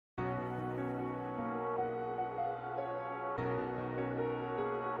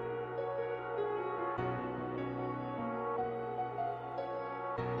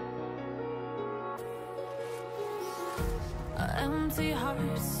empty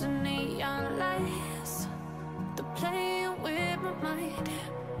hearts and neon lights. They're playing with my mind.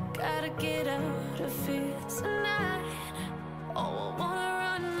 Gotta get out of here tonight. Oh, I wanna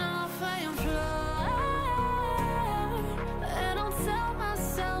run off and fly. And I'll tell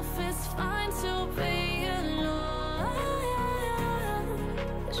myself it's fine to be alone,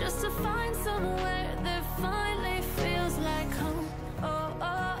 just to find somewhere that finally feels like home. Oh,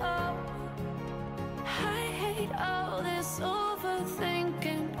 oh, oh. I hate all this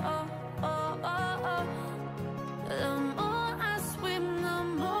overthinking. Oh, oh, oh, oh. The more I swim, the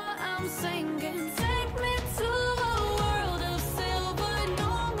more I'm sinking. Take me to a world of silver.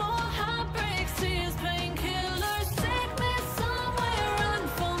 No more heartbreaks, tears, painkillers. Take me somewhere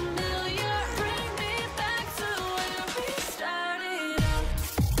unfamiliar. Bring me back to where we started out.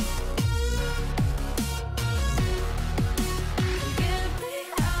 Get me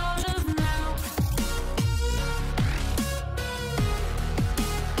out of now,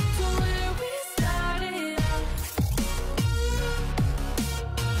 to where we started out.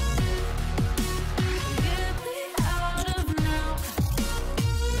 Get me out of now,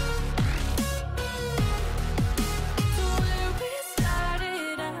 to where we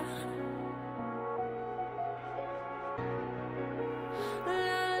started out. La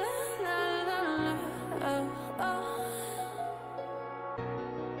la la la la, oh, oh.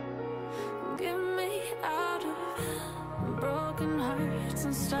 Get me out of broken hearts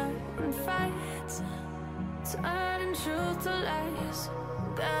and starting fights, turning truth to lies.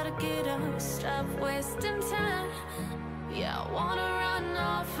 Gotta get up, stop wasting time. Yeah, I wanna run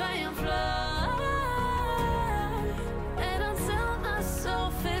off and fly. And I'll tell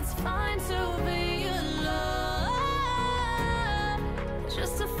myself it's fine to be alone,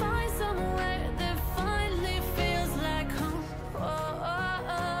 just to find somewhere that finally feels like home. Oh, oh,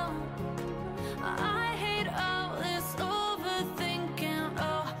 oh. I hate all this overthinking.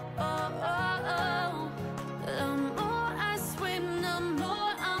 Oh, oh, oh, oh. The more I swim, the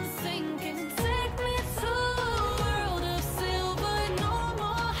more I'm sinking. Take me to a world of silver. No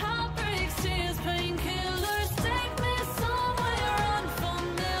more heartbreaks, tears, painkillers. Take me somewhere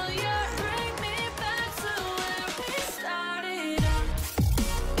unfamiliar. Bring me back to where we started out.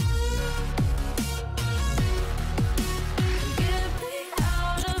 Get me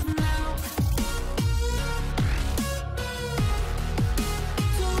out of now,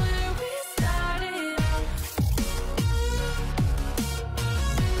 to where we started out.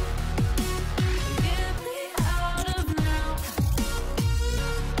 Get me out of now,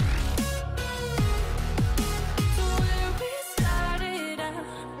 to where we started out.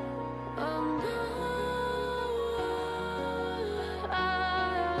 Oh no,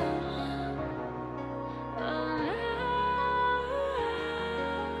 oh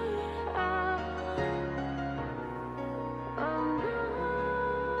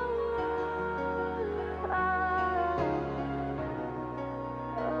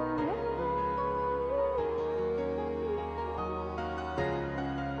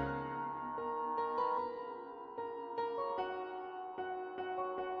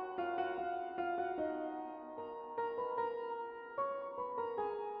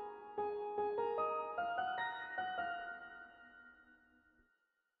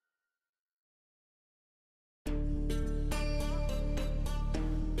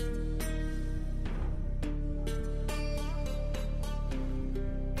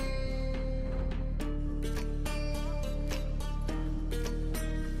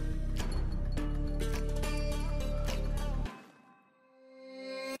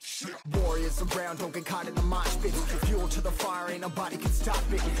Warriors around, don't get caught in the mosh pit. Fuel to the fire, ain't nobody can stop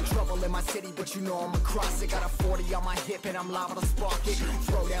it. Trouble in my city, but you know I'm across it. Got a 40 on my hip and I'm liable to spark it.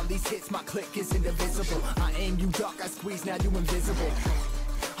 Throw down these hits, my click is indivisible. I aim, you duck, I squeeze, now you invisible.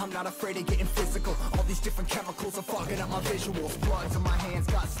 I'm not afraid of getting physical. All these different chemicals are fogging up my visuals. Bloods on my hands,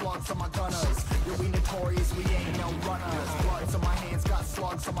 got slugs on my gunners. Yo, we notorious, we ain't no runners. Bloods on my hands, got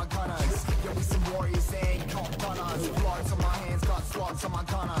slugs on my gunners. Yo, we some warriors, they ain't called gunners. Bloods on my hands, got slugs on my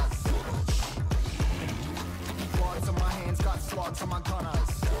gunners. Bloods on my hands, got slugs on my gunners.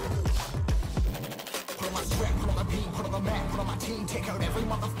 Put on my strap, put on the beat, put on the map, put on my team. Take out every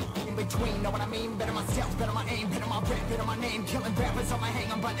motherfucker in between. Know what I mean? Better myself, better my aim, better my rap, better my name. Killing rappers on my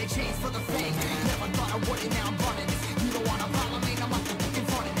hang, I'm by their chains for the fame. Never thought I would it, now I'm running this. You don't wanna follow me, I'm up in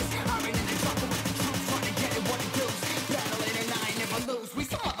front of this. I ran in the jungle with the truth, trying to get it what it does. Battling and I ain't never lose. We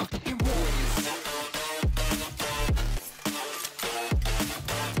some motherfucking warriors.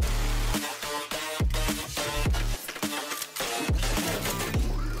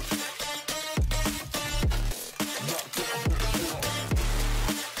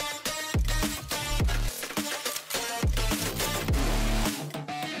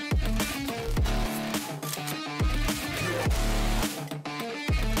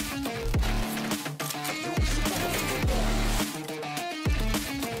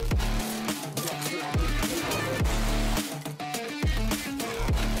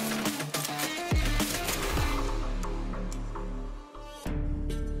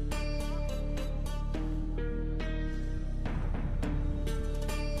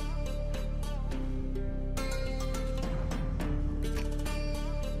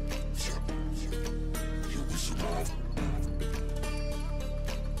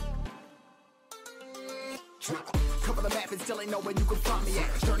 Cover the map and still ain't know where you can find me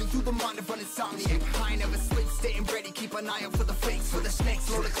at. Journey through the mind of an insomniac. I ain't never sleep, staying ready, keep an eye out for the fakes. For the snakes,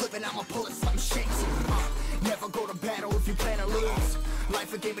 load a clip and I'ma pull it, something shakes. Never go to battle if you plan to lose.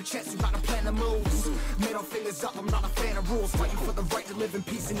 Life a game of chess, you gotta plan the moves. Middle fingers up, I'm not a fan of rules. Fighting for the right to live in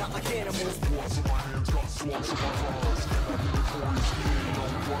peace and not like animals. Swords in my hands, got swords in my heart.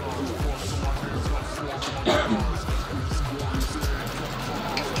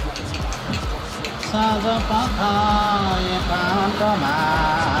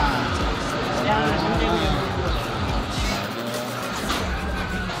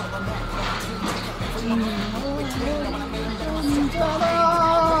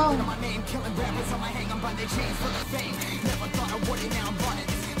 Killing rappers on my hang, I'm by their chains for the fame. Never thought I would it, now I'm running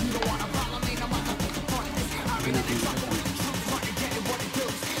this. You don't wanna follow me, no matter what the fun is. I really think trouble with the truth, running, getting what it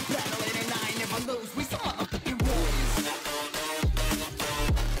does. Battling and I ain't never lose, we some motherfucking warriors.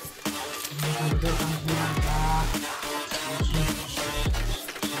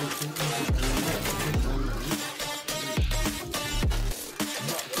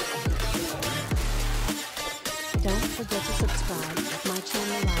 Don't forget to subscribe, my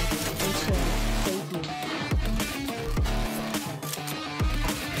channel, like, and share. Thank you.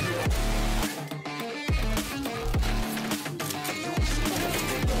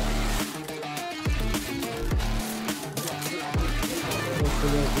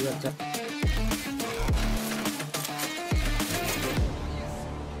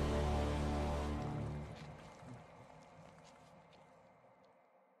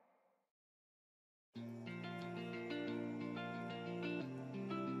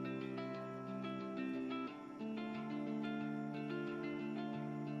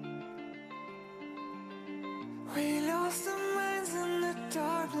 We lost our minds in the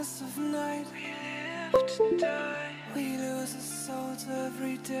darkness of night. We live to die. We lose our souls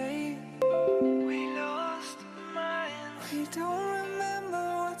every day. We lost our minds. We don't remember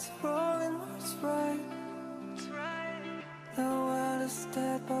what's wrong and what's right. The world is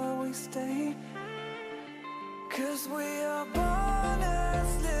dead but we stay. 'Cause we are born as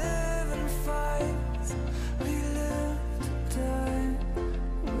living fights. We live to die.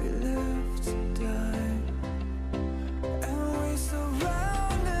 We live to die.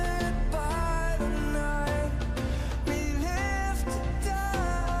 Surrounded by the night, we live to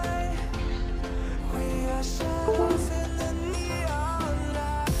die. We are shadows in the neon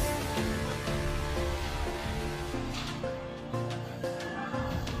light.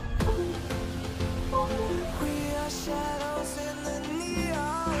 We are shadows in the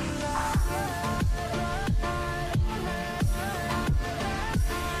neon light.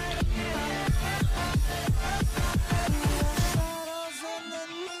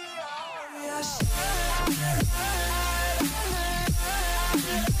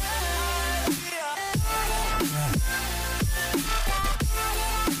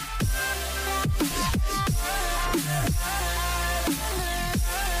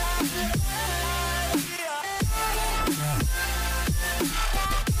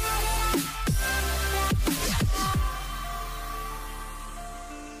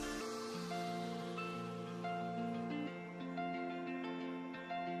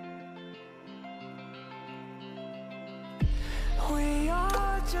 We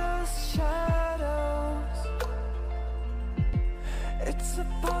are just shadows. It's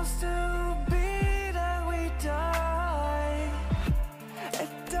supposed to be that we die.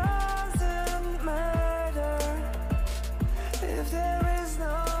 It doesn't matter if there is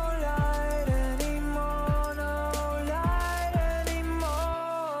no light anymore, no light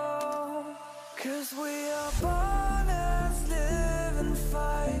anymore. 'Cause we are born as living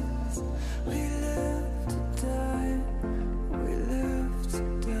fights. We live to die. We live to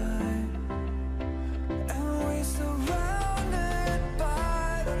die. And we surrounded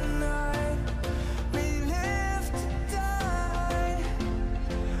by the night.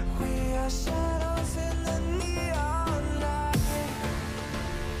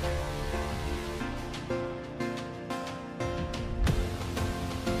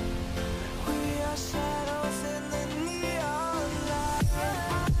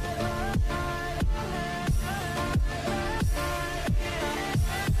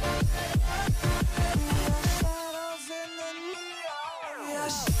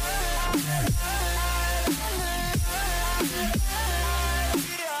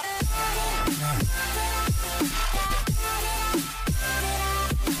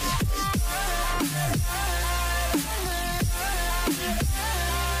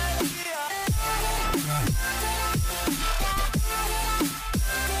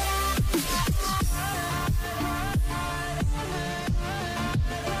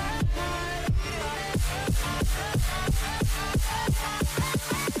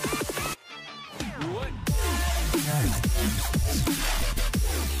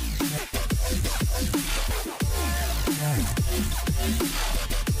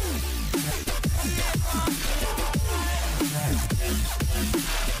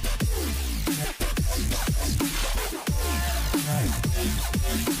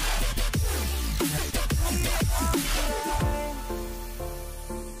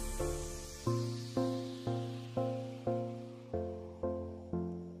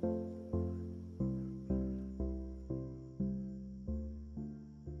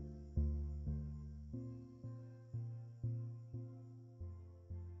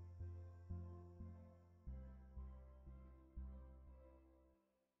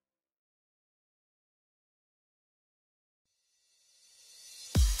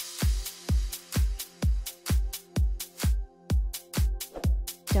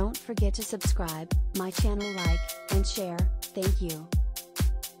 Don't forget to subscribe my channel, like and share. Thank you.